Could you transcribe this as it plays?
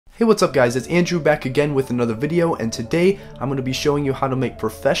Hey, what's up guys, it's Andrew back again with another video, and today I'm going to be showing you how to make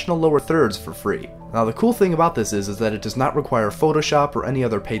professional lower thirds for free. Now the cool thing about this is that it does not require Photoshop or any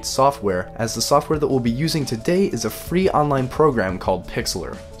other paid software, as the software that we'll be using today is a free online program called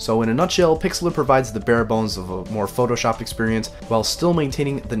Pixlr. So in a nutshell, Pixlr provides the bare bones of a more Photoshop experience while still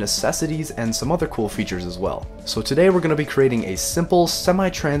maintaining the necessities and some other cool features as well. So today we're going to be creating a simple,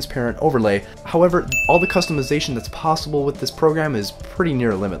 semi-transparent overlay. However, all the customization that's possible with this program is pretty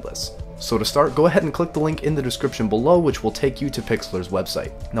near limitless. So to start, go ahead and click the link in the description below, which will take you to Pixlr's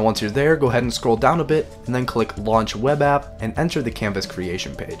website. Now once you're there, go ahead and scroll down a bit and then click Launch Web App and enter the canvas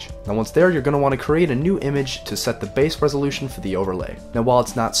creation page. Now once there, you're going to want to create a new image to set the base resolution for the overlay. Now while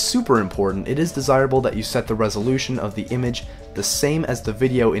it's not super important, it is desirable that you set the resolution of the image the same as the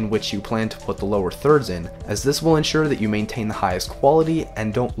video in which you plan to put the lower thirds in, as this will ensure that you maintain the highest quality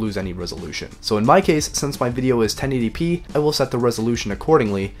and don't lose any resolution. So in my case, since my video is 1080p, I will set the resolution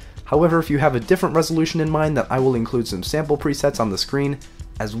accordingly. However, if you have a different resolution in mind, then I will include some sample presets on the screen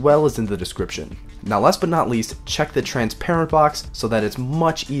as well as in the description. Now last but not least, check the transparent box so that it's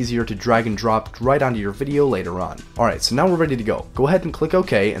much easier to drag and drop right onto your video later on. Alright, so now we're ready to go. Go ahead and click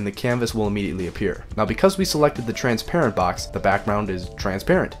OK and the canvas will immediately appear. Now because we selected the transparent box, the background is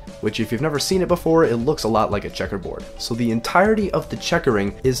transparent, which if you've never seen it before, it looks a lot like a checkerboard. So the entirety of the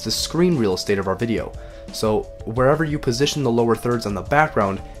checkering is the screen real estate of our video. So wherever you position the lower thirds on the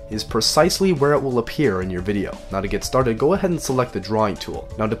background is precisely where it will appear in your video. Now to get started, go ahead and select the drawing tool.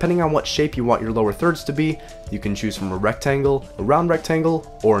 Now depending on what shape you want your lower thirds to be, you can choose from a rectangle, a round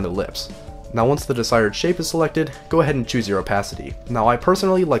rectangle, or an ellipse. Now once the desired shape is selected, go ahead and choose your opacity. Now I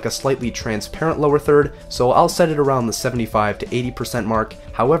personally like a slightly transparent lower third, so I'll set it around the 75 to 80% mark.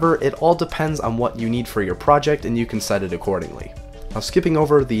 However, it all depends on what you need for your project and you can set it accordingly. Now skipping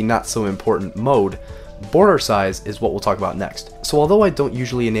over the not so important mode, border size is what we'll talk about next. So although I don't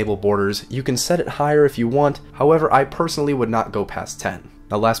usually enable borders, you can set it higher if you want. However, I personally would not go past 10.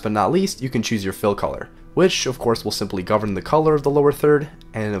 Now last but not least, you can choose your fill color, which of course will simply govern the color of the lower third,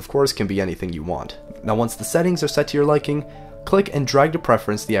 and of course can be anything you want. Now once the settings are set to your liking, click and drag to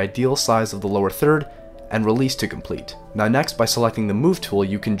preference the ideal size of the lower third and release to complete. Now next, by selecting the move tool,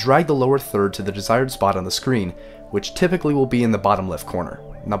 you can drag the lower third to the desired spot on the screen, which typically will be in the bottom left corner.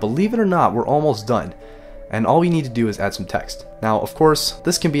 Now believe it or not, we're almost done, and all we need to do is add some text. Now of course,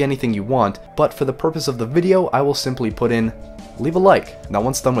 this can be anything you want, but for the purpose of the video, I will simply put in, leave a like. Now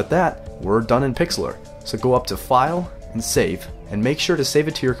once done with that, we're done in Pixlr. So go up to File and Save, and make sure to save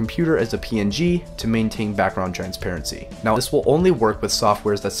it to your computer as a PNG to maintain background transparency. Now this will only work with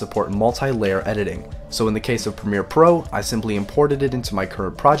softwares that support multi-layer editing. So in the case of Premiere Pro, I simply imported it into my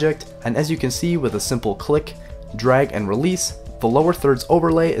current project, and as you can see, with a simple click, drag and release, the lower thirds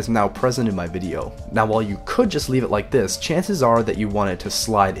overlay is now present in my video. Now while you could just leave it like this, chances are that you want it to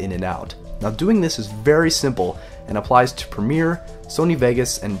slide in and out. Now doing this is very simple and applies to Premiere, Sony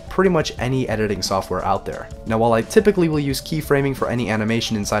Vegas, and pretty much any editing software out there. Now while I typically will use keyframing for any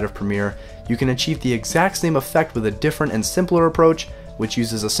animation inside of Premiere, you can achieve the exact same effect with a different and simpler approach, which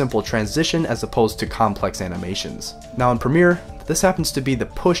uses a simple transition as opposed to complex animations. Now in Premiere, this happens to be the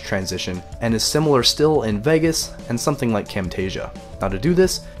push transition and is similar still in Vegas and something like Camtasia. Now to do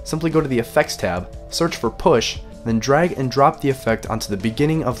this, simply go to the Effects tab, search for push, then drag and drop the effect onto the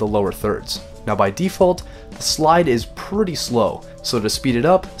beginning of the lower thirds. Now by default, the slide is pretty slow, so to speed it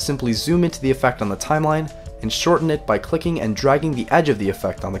up, simply zoom into the effect on the timeline and shorten it by clicking and dragging the edge of the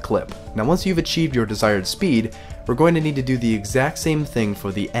effect on the clip. Now once you've achieved your desired speed, we're going to need to do the exact same thing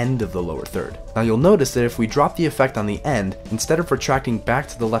for the end of the lower third. Now you'll notice that if we drop the effect on the end, instead of retracting back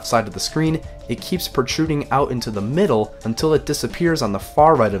to the left side of the screen, it keeps protruding out into the middle until it disappears on the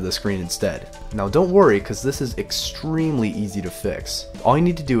far right of the screen instead. Now don't worry, because this is extremely easy to fix. All you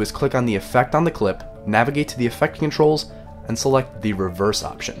need to do is click on the effect on the clip, navigate to the effect controls, and select the reverse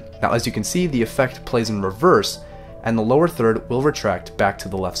option. Now as you can see, the effect plays in reverse, and the lower third will retract back to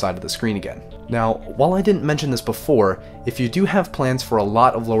the left side of the screen again. Now, while I didn't mention this before, if you do have plans for a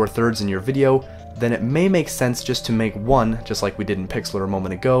lot of lower thirds in your video, then it may make sense just to make one, just like we did in Pixlr a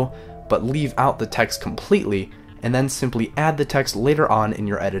moment ago, but leave out the text completely, and then simply add the text later on in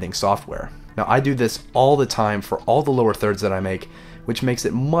your editing software. Now I do this all the time for all the lower thirds that I make, which makes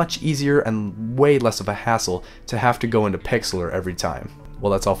it much easier and way less of a hassle to have to go into Pixlr every time.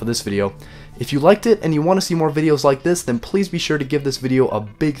 Well, that's all for this video. If you liked it and you want to see more videos like this, then please be sure to give this video a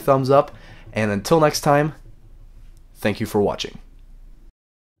big thumbs up, and until next time, thank you for watching.